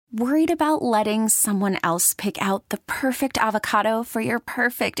Worried about letting someone else pick out the perfect avocado for your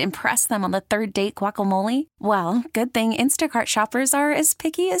perfect impress them on the third date guacamole? Well, good thing Instacart shoppers are as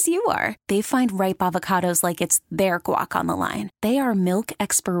picky as you are. They find ripe avocados like it's their guac on the line. They are milk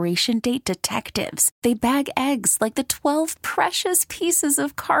expiration date detectives. They bag eggs like the 12 precious pieces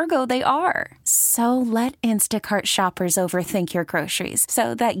of cargo they are. So let Instacart shoppers overthink your groceries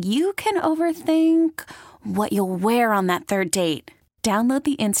so that you can overthink what you'll wear on that third date. Download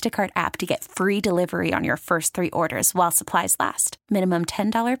the Instacart app to get free delivery on your first 3 orders while supplies last. Minimum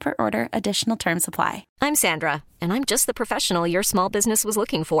 $10 per order. Additional terms apply. I'm Sandra, and I'm just the professional your small business was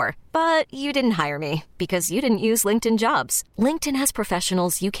looking for. But you didn't hire me because you didn't use LinkedIn Jobs. LinkedIn has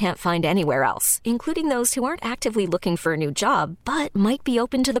professionals you can't find anywhere else, including those who aren't actively looking for a new job, but might be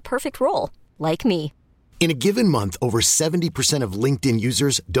open to the perfect role, like me. In a given month, over 70% of LinkedIn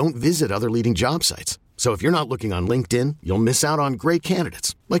users don't visit other leading job sites. So if you're not looking on LinkedIn, you'll miss out on great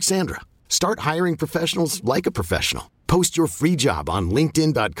candidates like Sandra. Start hiring professionals like a professional. Post your free job on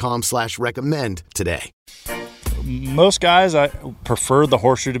linkedin.com/recommend today. Most guys, I prefer the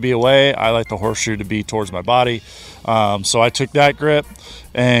horseshoe to be away. I like the horseshoe to be towards my body. So I took that grip,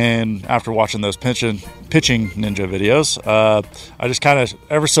 and after watching those pitching ninja videos, I just kind of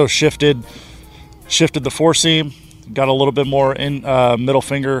ever so shifted the four seam. Got a little bit more in middle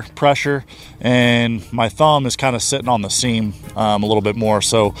finger pressure, and my thumb is kind of sitting on the seam a little bit more.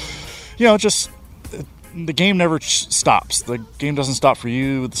 So, just the game never stops. The game doesn't stop for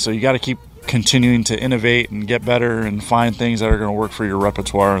you, so you got to keep continuing to innovate and get better and find things that are going to work for your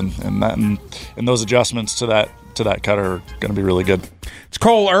repertoire, and those adjustments to that cutter are going to be really good. It's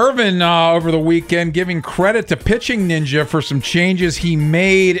Cole Irvin over the weekend giving credit to Pitching Ninja for some changes he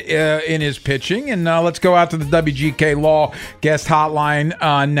made in his pitching. And let's go out to the WGK Law guest hotline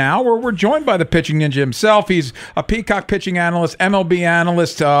now, where we're joined by the Pitching Ninja himself. He's a Peacock pitching analyst, MLB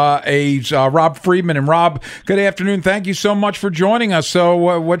analyst, Rob Friedman. And Rob, good afternoon. Thank you so much for joining us.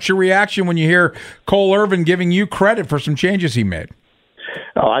 So what's your reaction when you hear Cole Irvin giving you credit for some changes he made?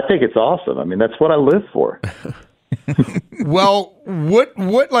 Oh, I think it's awesome. I mean, that's what I live for. Well,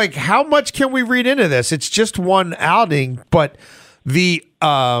 what, how much can we read into this? It's just one outing, but the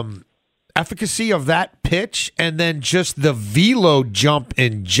efficacy of that pitch and then just the velo jump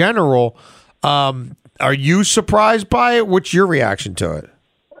in general, are you surprised by it? What's your reaction to it?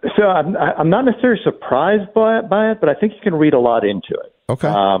 So I'm not necessarily surprised by it, but I think you can read a lot into it. Okay.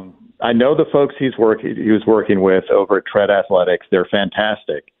 I know the folks he was working with over at Tread Athletics. They're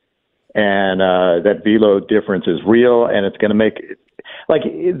fantastic. And that velo difference is real, and it's going to make –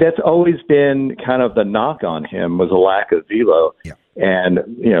 that's always been kind of the knock on him was a lack of velo. Yeah. And,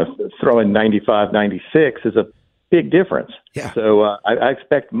 throwing 95, 96 is a big difference. Yeah. So I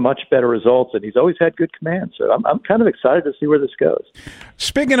expect much better results, and he's always had good command. So I'm kind of excited to see where this goes.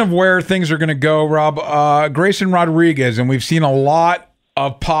 Speaking of where things are going to go, Rob, Grayson Rodriguez, and we've seen a lot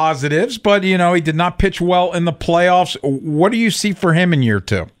of positives, but, he did not pitch well in the playoffs. What do you see for him in year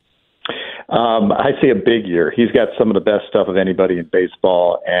 2? I see a big year. He's got some of the best stuff of anybody in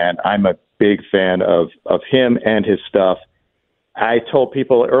baseball, and I'm a big fan of him and his stuff. I told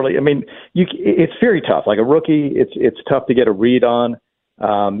people early, it's very tough. Like a rookie, it's tough to get a read on.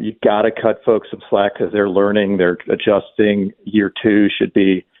 You got to cut folks some slack because they're learning, they're adjusting. Year 2 should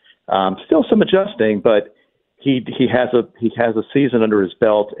be still some adjusting, but he has a season under his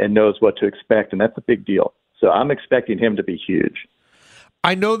belt and knows what to expect, and that's a big deal. So I'm expecting him to be huge.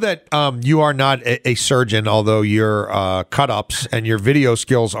 I know that you are not a surgeon, although your cut-ups and your video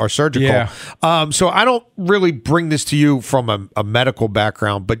skills are surgical. Yeah. So I don't really bring this to you from a medical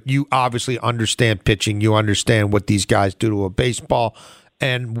background, but you obviously understand pitching. You understand what these guys do to a baseball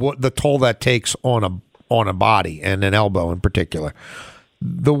and what the toll that takes on a body and an elbow in particular.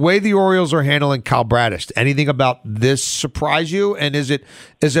 The way the Orioles are handling Kyle Bradish, anything about this surprise you? And is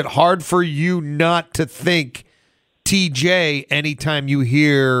it hard for you not to think TJ anytime you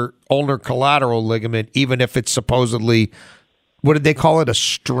hear ulnar collateral ligament, even if it's supposedly, what did they call it, a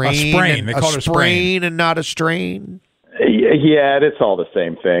strain? A sprain. They call it a sprain and not a strain? Yeah, it's all the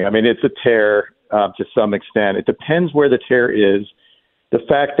same thing. It's a tear to some extent. It depends where the tear is. The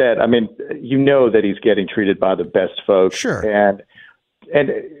fact that, that he's getting treated by the best folks. Sure.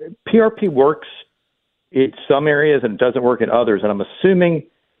 And PRP works in some areas and doesn't work in others. And I'm assuming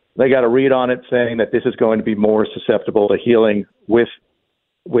they got a read on it saying that this is going to be more susceptible to healing with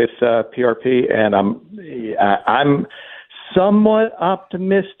PRP. And I'm somewhat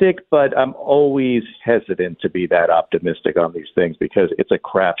optimistic, but I'm always hesitant to be that optimistic on these things because it's a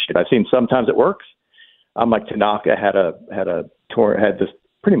crapshoot. I've seen sometimes it works. Like Tanaka had this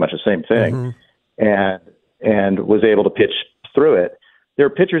pretty much the same thing, and was able to pitch through it. there are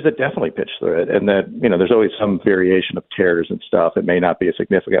pitchers that definitely pitch through it, and that, there's always some variation of tears and stuff. It may not be a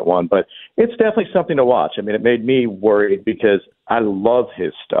significant one, but it's definitely something to watch. I mean, it made me worried because I love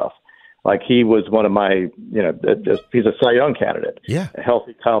his stuff. Like, he was one of my, he's a Cy Young candidate. Yeah. A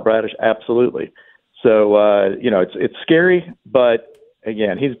healthy Kyle Bradish, absolutely. So, it's scary, but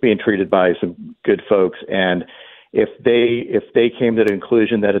again, he's being treated by some good folks. And if they came to the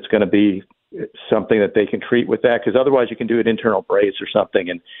conclusion that it's going to be something that they can treat with that, because otherwise you can do an internal brace or something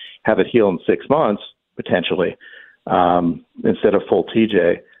and have it heal in 6 months, potentially, instead of full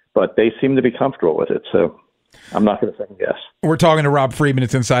TJ. But they seem to be comfortable with it. So I'm not going to second guess. We're talking to Rob Friedman.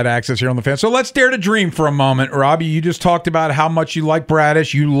 It's Inside Access here on The Fan. So let's dare to dream for a moment. Robbie, you just talked about how much you like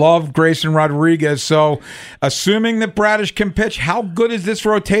Bradish. You love Grayson Rodriguez. So assuming that Bradish can pitch, how good is this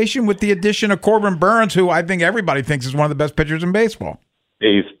rotation with the addition of Corbin Burns, who I think everybody thinks is one of the best pitchers in baseball?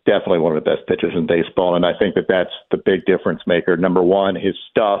 He's definitely one of the best pitchers in baseball, and I think that that's the big difference maker. Number one, his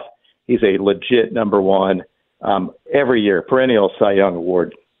stuff. He's a legit number one every year, perennial Cy Young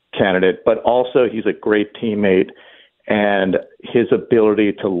Award candidate, but also he's a great teammate, and his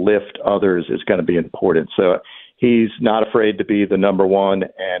ability to lift others is going to be important. So he's not afraid to be the number one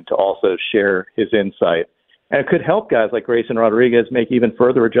and to also share his insight. And it could help guys like Grayson Rodriguez make even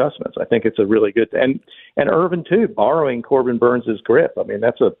further adjustments. I think it's a really good and Irvin too, borrowing Corbin Burns' grip. I mean,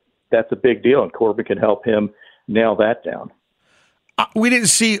 that's a big deal, and Corbin can help him nail that down. We didn't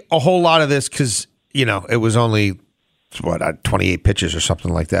see a whole lot of this because, it was only 28 pitches or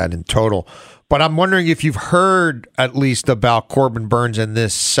something like that in total. But I'm wondering if you've heard at least about Corbin Burns and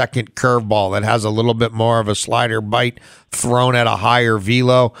this second curveball that has a little bit more of a slider bite thrown at a higher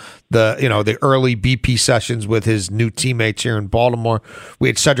velo. The early BP sessions with his new teammates here in Baltimore. We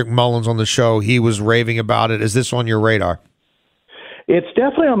had Cedric Mullins on the show. He was raving about it. Is this on your radar? It's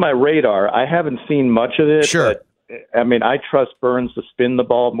definitely on my radar. I haven't seen much of it. Sure. But, I mean, I trust Burns to spin the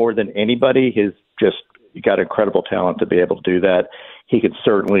ball more than anybody. He got incredible talent to be able to do that. He could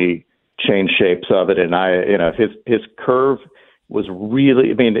certainly change shapes of it, and his curve was really.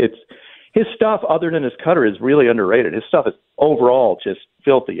 I mean, it's his stuff other than his cutter is really underrated. His stuff is overall just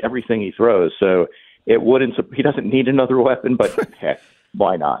filthy. Everything he throws, so it wouldn't. He doesn't need another weapon, but heck,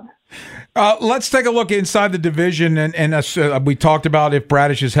 why not? Let's take a look inside the division, and we talked about if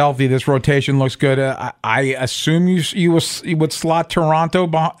Bradish is healthy, this rotation looks good. I assume you would slot Toronto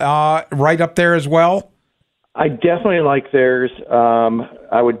right up there as well. I definitely like theirs.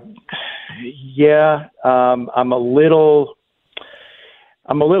 I would, yeah. I'm a little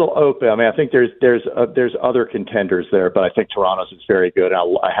open. I mean, I think there's other contenders there, but I think Toronto's is very good.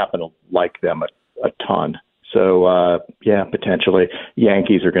 I happen to like them a ton. So yeah, potentially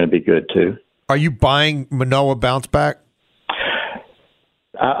Yankees are going to be good too. Are you buying Manoah bounce back?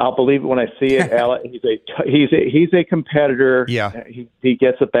 I'll believe it when I see it. He's a competitor. Yeah, he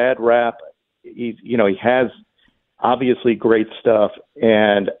gets a bad rap. He has obviously great stuff,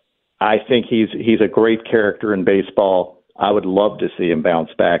 and I think he's a great character in baseball. I would love to see him bounce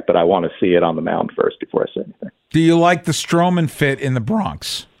back, but I want to see it on the mound first before I say anything. Do you like the Stroman fit in the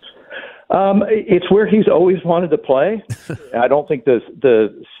Bronx? It's where he's always wanted to play. I don't think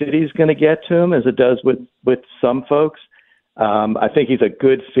the city's going to get to him as it does with some folks. I think he's a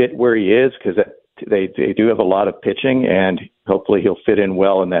good fit where he is because they do have a lot of pitching, and hopefully he'll fit in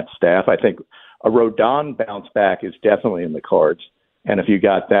well in that staff. I think a Rodon bounce back is definitely in the cards. And if you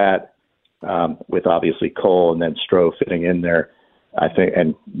got that with obviously Cole and then Stroh fitting in there, I think,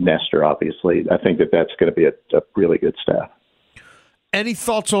 and Nestor, obviously, I think that's going to be a really good staff. Any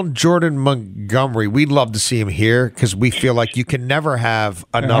thoughts on Jordan Montgomery? We'd love to see him here because we feel like you can never have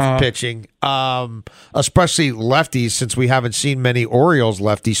enough pitching, especially lefties, since we haven't seen many Orioles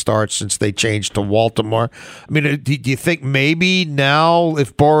lefty starts since they changed to Baltimore. I mean, do you think maybe now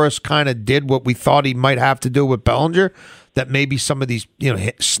if Boris kind of did what we thought he might have to do with Bellinger, that maybe some of these,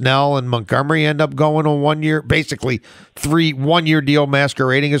 Snell and Montgomery end up going on 1 year, basically 1 year deal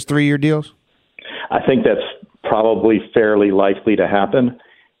masquerading as 3 year deals? I think that's probably fairly likely to happen.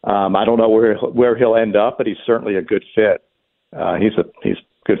 I don't know where he'll end up, but he's certainly a good fit. He's a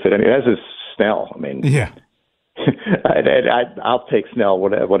good fit. I mean, as is Snell. I mean, yeah. I'll take Snell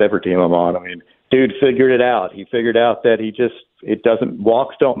whatever team I'm on. I mean, dude figured it out. He figured out that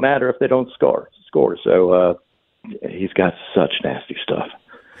walks don't matter if they don't score. So he's got such nasty stuff.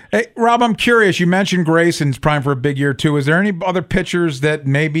 Hey, Rob, I'm curious. You mentioned Grayson's prime for a big year, too. Is there any other pitchers that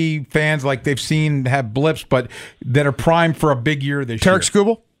maybe fans like they've seen have blips, but that are primed for a big year this year? Tarek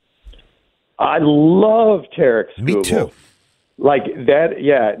Skubal? I love Tarek Skubal. Me too. Like that,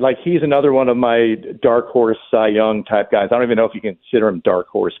 yeah. Like he's another one of my dark horse Cy Young type guys. I don't even know if you consider him dark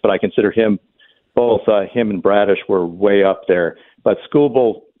horse, but I consider him both. Him and Bradish were way up there. But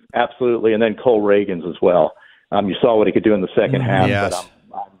Skubal, absolutely, and then Cole Reagans as well. You saw what he could do in the second half, yes. but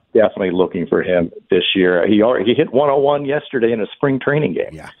I'm definitely looking for him this year. He hit 101 yesterday in a spring training game.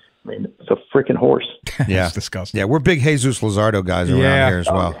 Yeah. I mean, it's a freaking horse. Yeah, it's disgusting. Yeah, we're big Jesus Luzardo guys around here as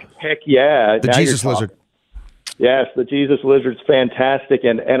well. Heck yeah. The Now Jesus you're Lizard. talking. Yes, the Jesus Lizard's fantastic.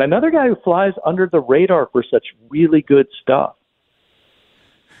 And another guy who flies under the radar for such really good stuff.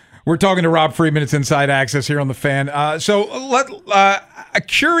 We're talking to Rob Friedman. It's Inside Access here on The Fan.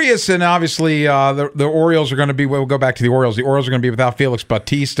 Curious, and obviously the Orioles are going to be, we'll go back to the Orioles. The Orioles are going to be without Felix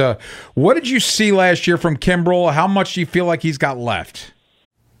Bautista. What did you see last year from Kimbrel? How much do you feel like he's got left?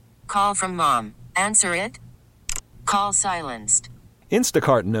 Call from mom. Answer it. Call silenced.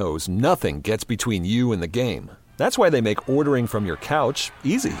 Instacart knows nothing gets between you and the game. That's why they make ordering from your couch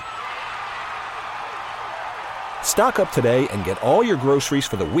easy. Stock up today and get all your groceries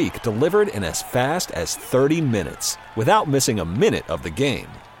for the week delivered in as fast as 30 minutes without missing a minute of the game.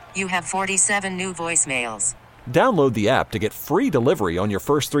 You have 47 new voicemails. Download the app to get free delivery on your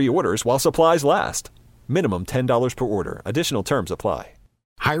first 3 orders while supplies last. Minimum $10 per order. Additional terms apply.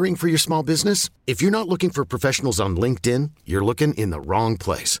 Hiring for your small business? If you're not looking for professionals on LinkedIn, you're looking in the wrong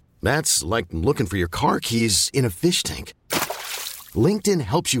place. That's like looking for your car keys in a fish tank. LinkedIn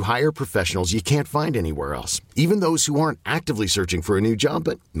helps you hire professionals you can't find anywhere else, even those who aren't actively searching for a new job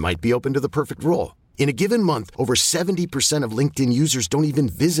but might be open to the perfect role. In a given month, over 70% of LinkedIn users don't even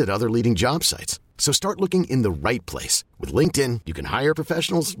visit other leading job sites. So start looking in the right place. With LinkedIn, you can hire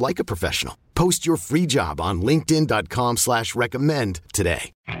professionals like a professional. Post your free job on linkedin.com/recommend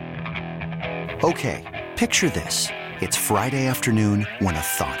today. Okay, picture this. It's Friday afternoon when a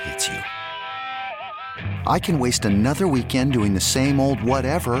thought hits you. I can waste another weekend doing the same old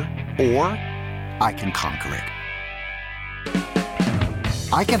whatever, or I can conquer it.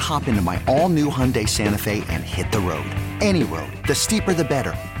 I can hop into my all-new Hyundai Santa Fe and hit the road. Any road. The steeper, the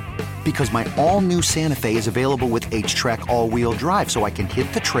better. Because my all-new Santa Fe is available with H-Track all-wheel drive, so I can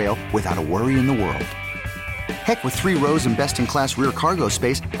hit the trail without a worry in the world. Heck, with 3 rows and best-in-class rear cargo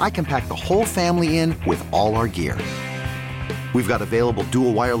space, I can pack the whole family in with all our gear. We've got available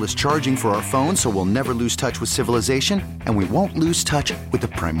dual wireless charging for our phones, so we'll never lose touch with civilization, and we won't lose touch with the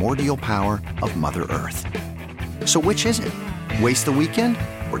primordial power of Mother Earth. So which is it? Waste the weekend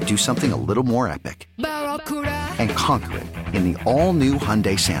or do something a little more epic? And conquer it in the all-new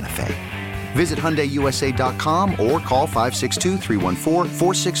Hyundai Santa Fe. Visit HyundaiUSA.com or call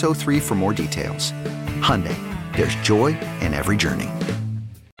 562-314-4603 for more details. Hyundai, there's joy in every journey.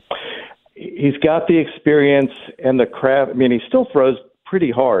 He's got the experience and the craft. I mean, he still throws pretty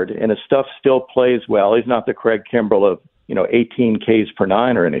hard, and his stuff still plays well. He's not the Craig Kimbrel of, 18 Ks per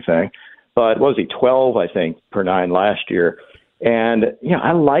 9 or anything. But what was he, 12, I think, per 9 last year. And,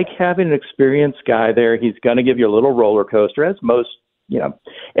 I like having an experienced guy there. He's going to give you a little roller coaster, as most,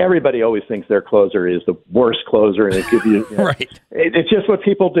 everybody always thinks their closer is the worst closer. And it gives you, right. It's just what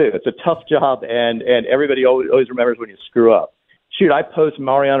people do. It's a tough job, and everybody always remembers when you screw up. Shoot, I post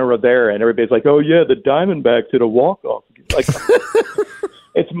Mariano Rivera, and everybody's like, oh, yeah, the Diamondbacks did a walk-off. Like,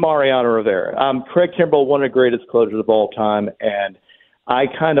 it's Mariano Rivera. Craig Kimbrel, one of the greatest closers of all time, and I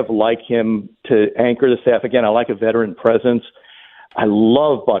kind of like him to anchor the staff. Again, I like a veteran presence. I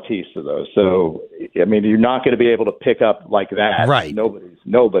love Bautista, though. So, I mean, you're not going to be able to pick up like that. Right.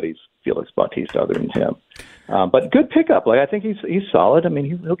 Nobody's Felix Bautista other than him. But good pickup. Like, I think he's solid. I mean,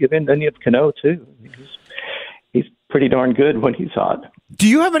 he'll give in. Then you have Cano, too. He's pretty darn good when he's hot. Do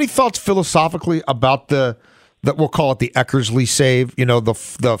you have any thoughts philosophically about that we'll call it the Eckersley save,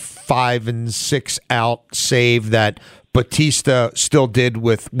 the 5 and 6 out save that Bautista still did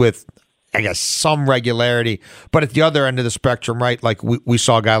with I guess some regularity, but at the other end of the spectrum, right? Like we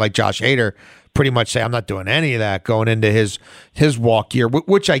saw a guy like Josh Hader pretty much say, I'm not doing any of that going into his walk year,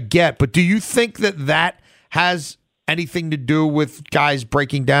 which I get, but do you think that has anything to do with guys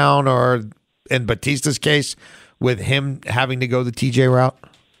breaking down, or in Bautista's case, with him having to go the TJ route?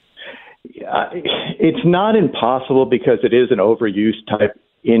 It's not impossible because it is an overuse type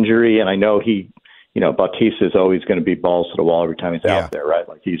injury, and I know Bautista is always going to be balls to the wall every time he's out there, right?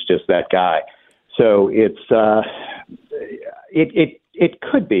 Like he's just that guy. So it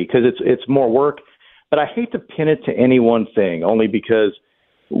could be because it's more work, but I hate to pin it to any one thing, only because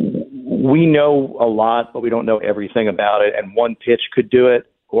we know a lot, but we don't know everything about it, and one pitch could do it,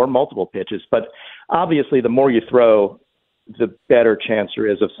 or multiple pitches. But obviously, the more you throw, the better chance there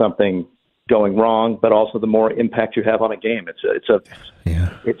is of something going wrong, but also the more impact you have on a game. It's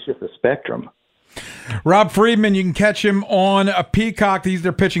just a spectrum. Rob Friedman, you can catch him on a Peacock. He's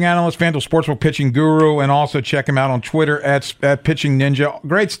their pitching analyst, FanDuel Sportsbook pitching guru, and also check him out on Twitter at Pitching Ninja.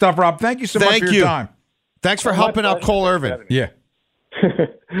 Great stuff, Rob. Thank you so much for your time. Thanks for helping out Cole Irvin. Yeah.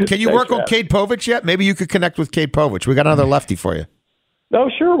 Can you work on Cade Povich yet? Maybe you could connect with Cade Povich. We got another lefty for you. No,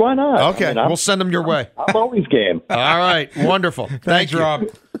 sure, why not? Okay, we'll send him your way. I'm always game. All right, wonderful. Thanks, Rob.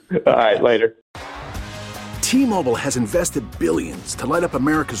 All right, later. T-Mobile has invested billions to light up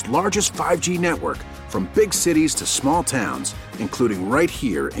America's largest 5G network, from big cities to small towns, including right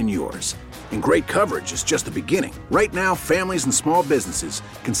here in yours. And great coverage is just the beginning. Right now, families and small businesses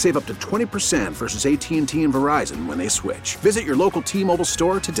can save up to 20% versus AT&T and Verizon when they switch. Visit your local T-Mobile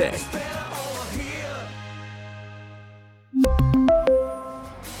store today.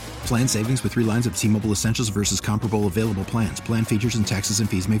 Plan savings with 3 lines of T-Mobile Essentials versus comparable available plans. Plan features and taxes and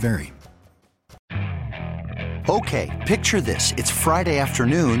fees may vary. Okay, picture this. It's Friday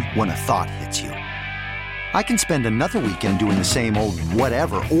afternoon when a thought hits you. I can spend another weekend doing the same old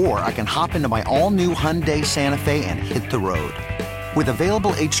whatever, or I can hop into my all-new Hyundai Santa Fe and hit the road. With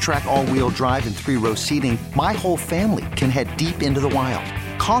available H-Track all-wheel drive and 3-row seating, my whole family can head deep into the wild.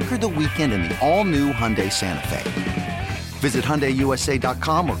 Conquer the weekend in the all-new Hyundai Santa Fe. Visit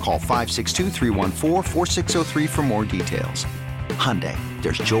HyundaiUSA.com or call 562-314-4603 for more details. Hyundai,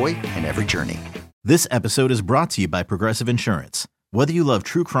 there's joy in every journey. This episode is brought to you by Progressive Insurance. Whether you love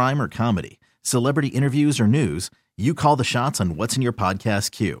true crime or comedy, celebrity interviews or news, you call the shots on what's in your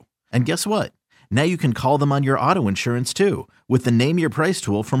podcast queue. And guess what? Now you can call them on your auto insurance too with the Name Your Price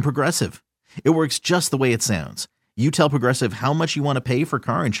tool from Progressive. It works just the way it sounds. You tell Progressive how much you want to pay for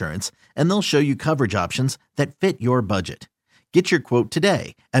car insurance, and they'll show you coverage options that fit your budget. Get your quote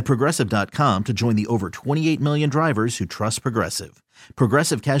today at Progressive.com to join the over 28 million drivers who trust Progressive.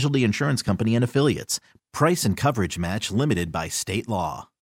 Progressive Casualty Insurance Company and Affiliates. Price and coverage match limited by state law.